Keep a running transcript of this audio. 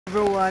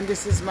Everyone,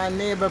 this is my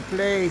neighbor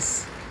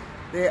place.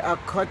 They are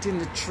cutting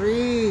the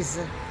trees.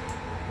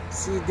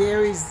 See,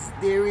 there he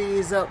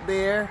is up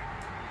there.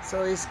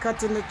 So he's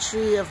cutting the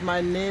tree of my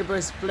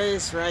neighbor's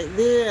place right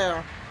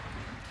there.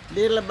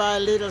 Little by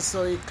little,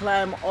 so he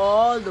climbed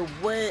all the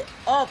way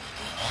up.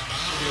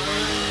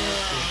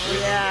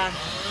 Yeah,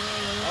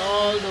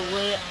 all the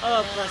way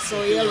up.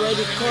 So he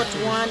already cut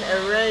one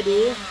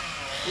already.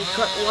 He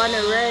cut one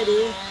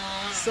already.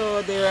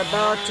 So they're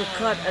about to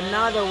cut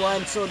another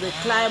one. So they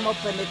climb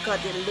up and they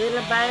cut it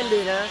little by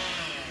little,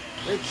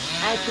 which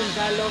I think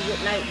I love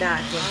it like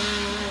that.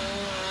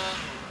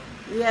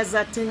 He has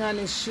that thing on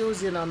his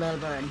shoes, you know,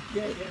 Melbourne.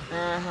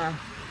 Yeah.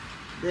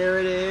 There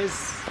it is.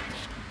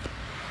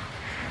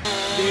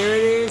 There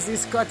it is.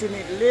 He's cutting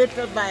it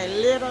little by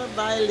little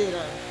by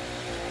little.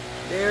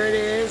 There it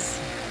is.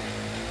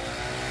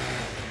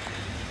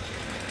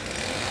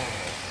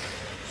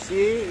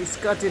 See, he's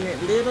cutting it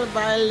little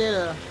by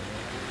little.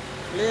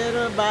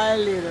 Little by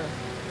little.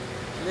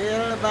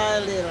 Little by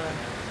little.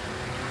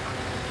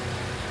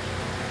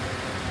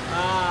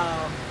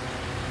 Wow.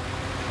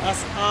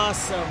 That's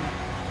awesome.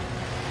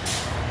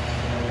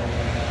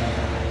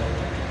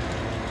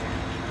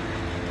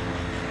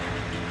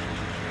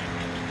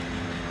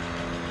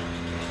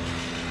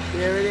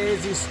 There it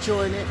is, he's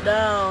throwing it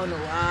down.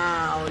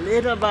 Wow,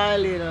 little by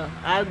little.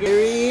 There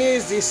he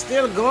is, he's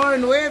still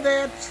going with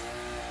it.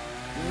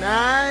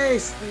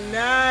 Nice,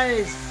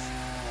 nice.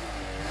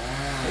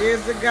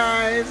 Here's the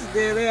guys,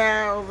 there they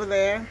are over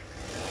there.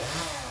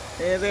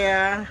 There they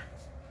are.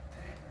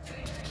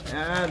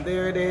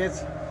 There it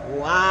is.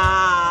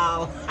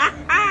 Wow.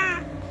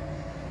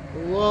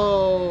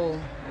 Whoa,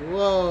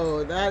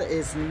 whoa, that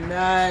is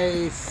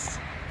nice.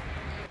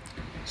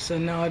 So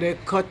now they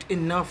cut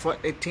enough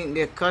what they think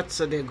they cut,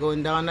 so they're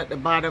going down at the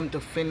bottom to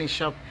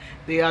finish up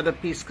the other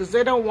piece because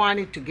they don't want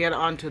it to get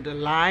onto the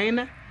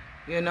line,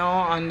 you know,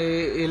 on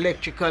the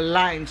electrical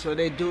line. So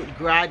they do it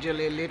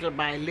gradually, little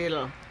by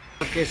little.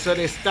 Okay, so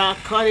they start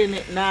cutting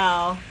it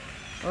now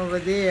over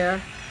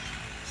there.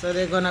 So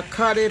they're gonna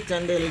cut it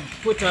and they'll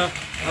put a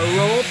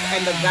rope,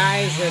 and the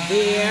guys are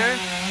there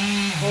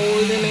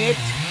holding it.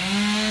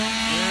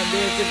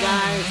 There's the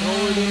guys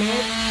holding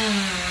it.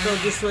 So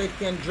this way it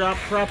can drop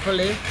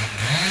properly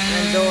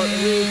and don't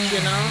reach, you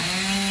know.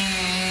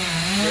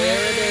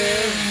 There it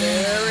is,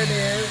 there it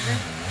is.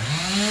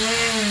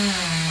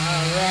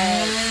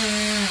 Alright.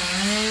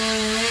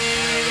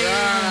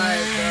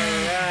 Alright,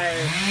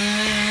 alright.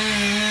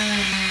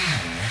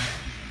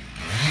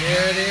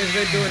 There it is,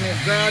 they're doing it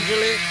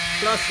gradually.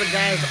 Plus the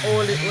guys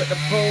hold it with the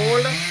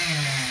pole.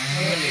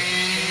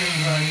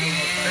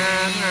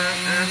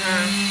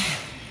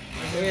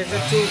 Here's the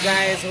two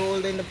guys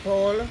holding the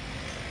pole.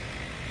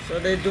 So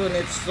they're doing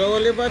it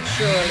slowly but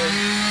surely.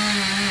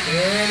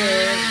 There it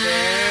is,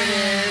 there it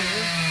is.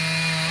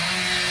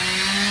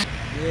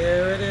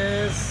 There it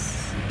is.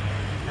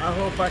 I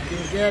hope I can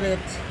get it.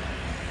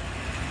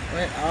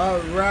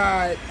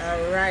 Alright,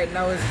 alright.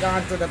 Now it's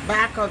gone to the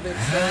back of it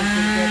so we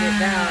can get it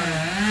down.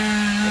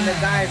 And the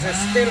guys are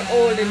still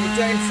holding it.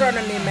 You're in front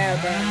of me,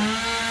 Melbourne.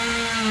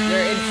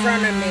 You're in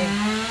front of me.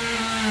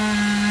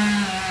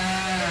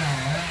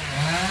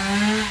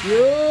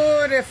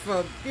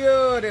 Beautiful,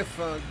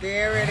 beautiful.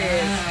 There it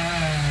is.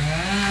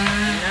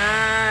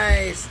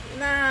 Nice,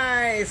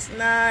 nice,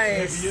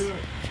 nice.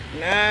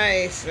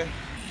 Nice.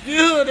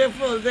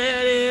 Beautiful. There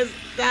it is.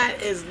 That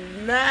is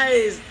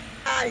nice.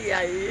 Ay,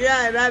 ay,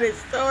 ay. That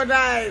is so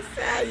nice.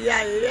 Ay,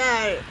 ay,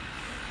 ay.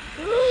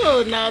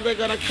 Ooh, now they're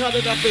going to cut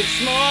it up in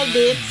small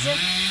bits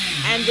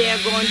and they're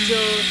going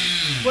to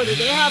put it.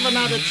 They have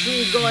another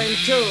tree going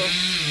too.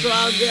 So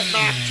I'll get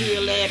back to you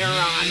later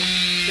on.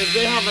 Because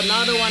they have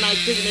another one I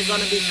think they're going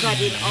to be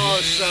cutting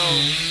also.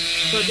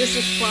 So this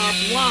is part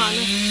one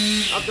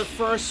of the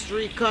first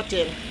tree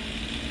cutting.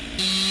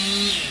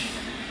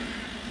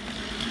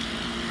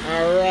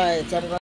 Alright, I'm going